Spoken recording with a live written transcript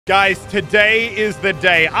Guys, today is the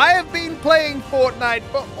day. I have been playing Fortnite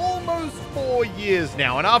for almost 4 years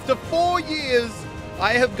now, and after 4 years,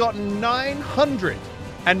 I have gotten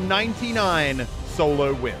 999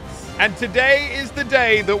 solo wins. And today is the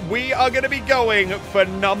day that we are going to be going for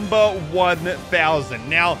number 1,000.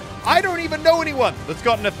 Now, I don't even know anyone that's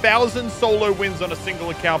gotten 1,000 solo wins on a single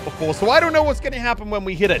account before, so I don't know what's going to happen when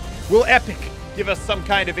we hit it. Will Epic give us some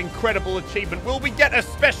kind of incredible achievement? Will we get a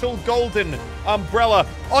special golden umbrella?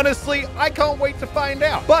 Honestly, I can't wait to find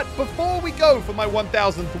out. But before we go for my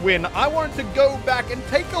 1,000th win, I wanted to go back and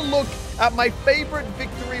take a look at my favorite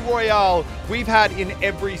victory royale we've had in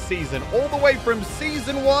every season, all the way from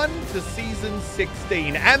season 1 to season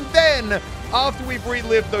 16. And then, after we've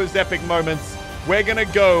relived those epic moments, we're gonna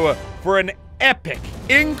go for an epic,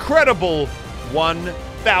 incredible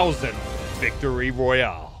 1,000th victory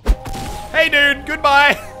royale. Hey, dude,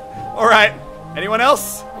 goodbye. All right, anyone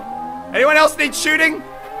else? Anyone else need shooting?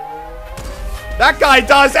 That guy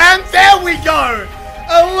does, and there we go.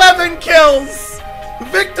 11 kills.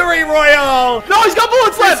 Victory royale. No, he's got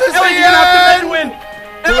bullets left. Ellie, you're gonna have to end to win.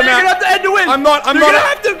 Ellie, you're gonna have to end to win. I'm not. You're gonna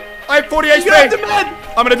have to. I have 40 HP. You're gonna have to med.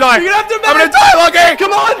 I'm gonna die. You're gonna have to med. I'm gonna die, Lucky.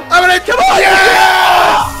 Come on. Come on.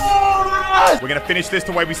 Yes! We're gonna finish this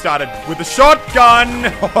the way we started, with a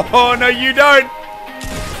shotgun. Oh, no, you don't.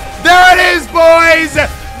 There it is, boys!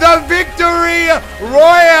 The victory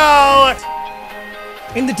royale!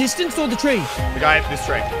 In the distance or the tree? The guy at this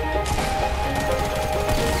tree.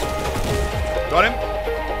 Got him?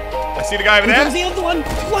 I see the guy over there. There's the other one.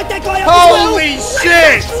 Light that guy up. Holy as well.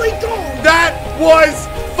 shit! Gone. That was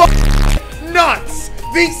nuts!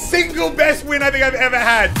 The single best win I think I've ever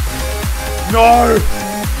had. No!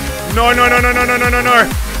 No, no, no, no, no, no, no, no, no.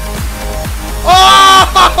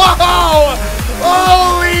 Oh!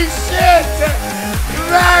 Holy shit!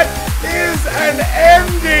 That is an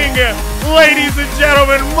ending, ladies and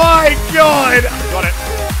gentlemen. My God! Got it.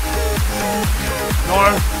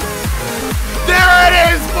 No. There it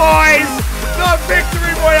is, boys! The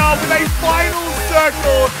victory royale with a final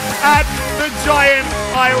circle at the giant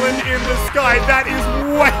island in the sky. That is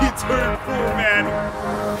way too cool, man.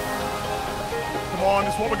 Come on,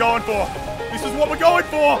 this is what we're going for. This is what we're going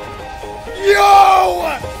for. Yo!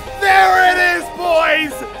 There it is,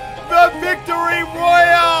 boys! The victory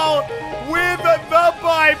royale with the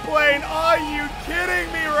biplane. Are you kidding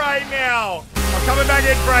me right now? I'm coming back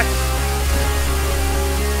in fresh.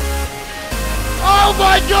 Oh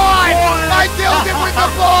my God! I killed him with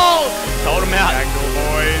the ball! Hold him out. Angle,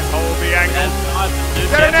 boys. Hold the angle. Yes,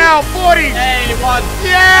 Get it now, 40! Hey, one.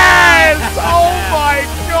 Yes! Oh my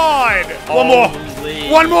God! One more!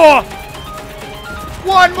 One more!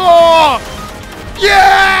 One more!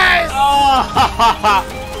 Yes! Oh.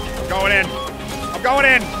 I'm going in. I'm going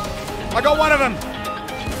in. I got one of them.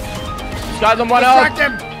 This guy's on one out. Distract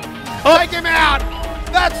him. Take him out.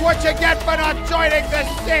 That's what you get for not joining the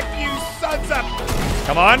ship, you sons of...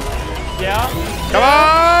 Come on. Yeah. Come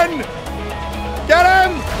on. Get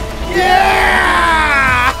him.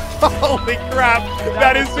 Yeah! Holy crap.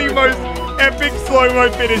 That is the most epic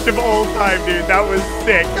slow-mo finish of all time, dude. That was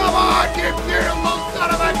sick. Come on, you beautiful son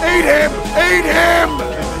of a... Eat him. Eat him.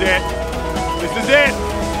 This is it. This is it.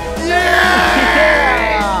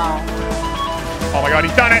 Yeah! Oh my God,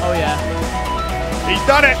 he's done it. Oh yeah. He's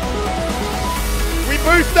done it. We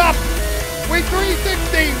boost up. We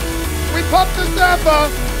 360. We pop the surfer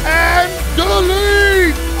and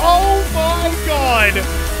delete. Oh my God.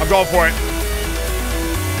 I'm going for it.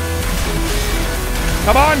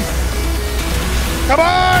 Come on. Come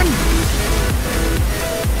on.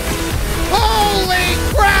 Holy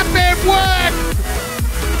crap, it worked.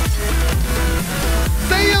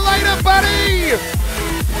 See you later, buddy!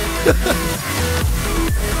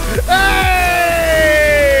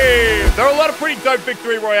 Hey! There are a lot of pretty dope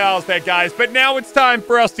victory royales there, guys, but now it's time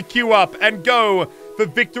for us to queue up and go for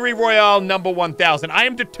victory royale number 1,000. I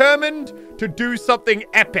am determined to do something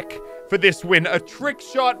epic for this win. A trick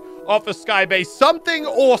shot off a skybase. Something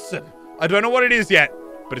awesome. I don't know what it is yet,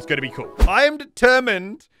 but it's going to be cool. I am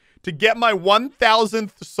determined to get my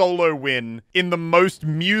 1,000th solo win in the most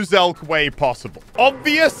Muselk way possible.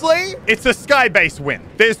 Obviously, it's a skybase win.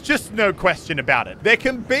 There's just no question about it. There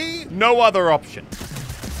can be no other option.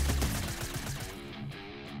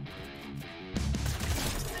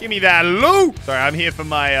 Give me that loot. Sorry, I'm here for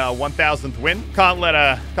my 1,000th win. Can't let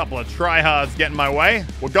a couple of tryhards get in my way.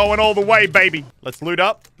 We're going all the way, baby. Let's loot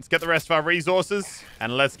up. Let's get the rest of our resources.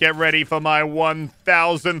 And let's get ready for my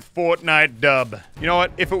 1,000th Fortnite dub. You know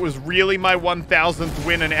what? If it was really my 1,000th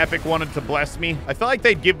win and Epic wanted to bless me, I feel like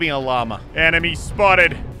they'd give me a llama. Enemy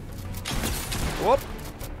spotted. Whoop.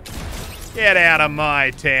 Get out of my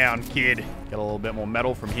town, kid. Get a little bit more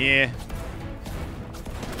metal from here.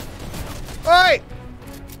 Hey!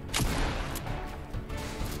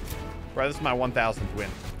 Bro, this is my 1,000th win.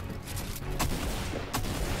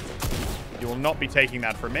 You will not be taking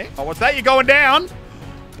that from me. Oh, what's that? You're going down?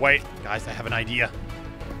 Wait, guys, I have an idea.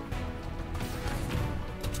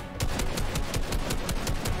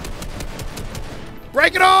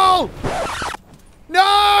 Break it all!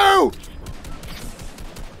 No!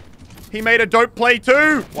 He made a dope play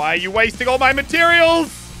too. Why are you wasting all my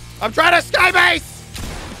materials? I'm trying to skybase!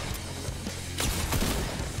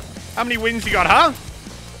 How many wins you got, huh?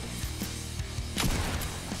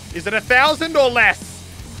 Is it 1,000 or less?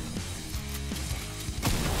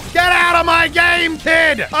 Get out of my game,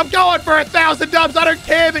 kid! I'm going for 1,000 dubs. I don't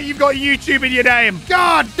care that you've got YouTube in your name.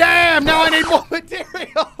 God damn, now I need more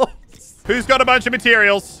materials. Who's got a bunch of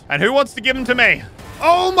materials? And who wants to give them to me?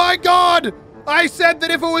 Oh my God! I said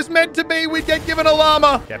that if it was meant to be, we'd get given a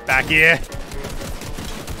llama. Get back here.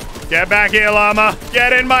 Get back here, llama.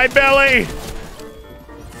 Get in my belly.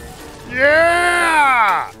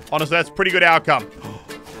 Yeah! Honestly, that's a pretty good outcome.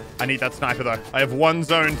 I need that sniper, though. I have one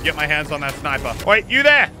zone to get my hands on that sniper. Wait, you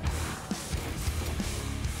there?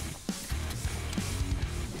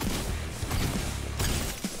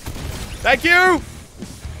 Thank you!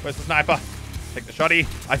 Where's the sniper? Take the shotty.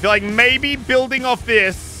 I feel like maybe building off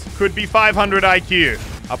this could be 500 IQ.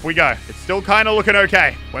 Up we go. It's still kind of looking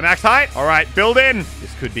okay. We're max height. All right, build in.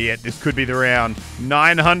 This could be it. This could be the round.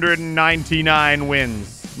 999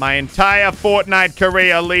 wins. My entire Fortnite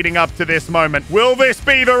career leading up to this moment. Will this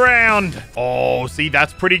be the round? Oh, see,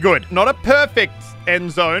 that's pretty good. Not a perfect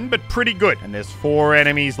end zone, but pretty good. And there's 4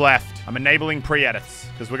 enemies left. I'm enabling pre-edits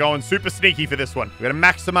because we're going super sneaky for this one. We're going to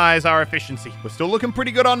maximize our efficiency. We're still looking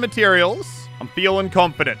pretty good on materials. I'm feeling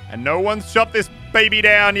confident. And no one's shot this baby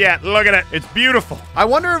down yet. Look at it. It's beautiful. I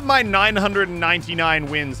wonder if my 999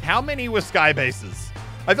 wins, how many were sky bases?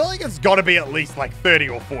 I feel like it's got to be at least like 30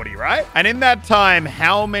 or 40, right? And in that time,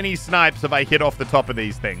 how many snipes have I hit off the top of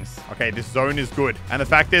these things? Okay, this zone is good. And the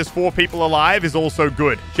fact there's 4 people alive is also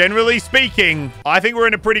good. Generally speaking, I think we're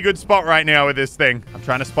in a pretty good spot right now with this thing. I'm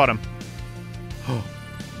trying to spot him.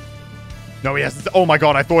 No, he has... Oh my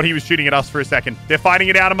God, I thought he was shooting at us for a second. They're fighting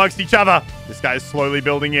it out amongst each other. This guy's slowly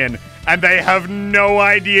building in. And they have no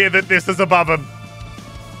idea that this is above him.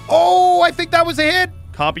 Oh, I think that was a hit.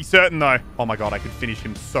 Can't be certain, though. Oh, my God. I could finish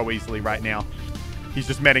him so easily right now. He's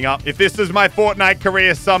just metting up. If this is my Fortnite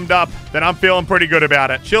career summed up, then I'm feeling pretty good about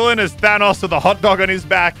it. Chilling as Thanos with a hot dog on his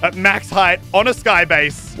back at max height on a sky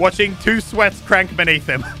base, watching 2 sweats crank beneath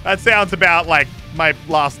him. That sounds about like my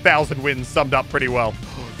last 1,000 wins summed up pretty well.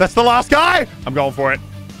 That's the last guy. I'm going for it.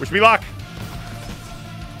 Wish me luck.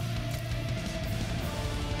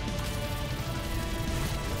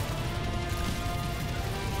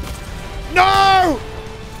 No!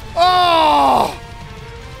 Oh!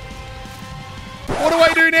 What do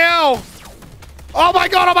I do now? Oh my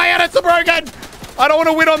God, all my edits are broken! I don't want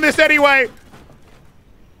to win on this anyway.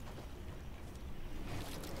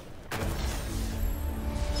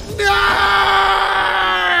 No!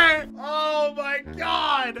 Oh my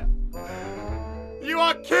God! You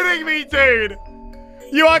are kidding me, dude!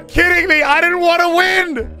 You are kidding me! I didn't want to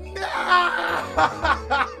win!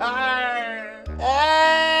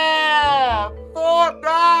 Oh,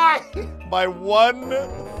 Fortnite! My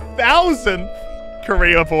 1,000th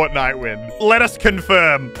career Fortnite win. Let us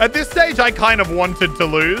confirm. At this stage, I kind of wanted to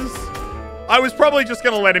lose. I was probably just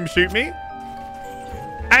going to let him shoot me.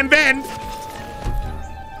 And then...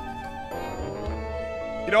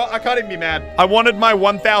 You know what? I can't even be mad. I wanted my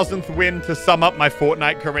 1,000th win to sum up my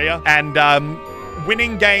Fortnite career. And,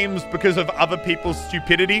 winning games because of other people's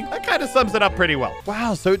stupidity, that kind of sums it up pretty well.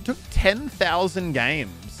 Wow, so it took 10,000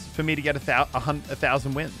 games for me to get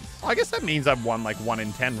 1,000 wins. I guess that means I've won like 1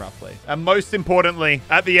 in 10 roughly. And most importantly,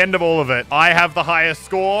 at the end of all of it, I have the highest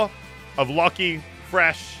score of Lockie,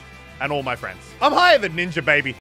 Fresh, and all my friends. I'm higher than Ninja, baby.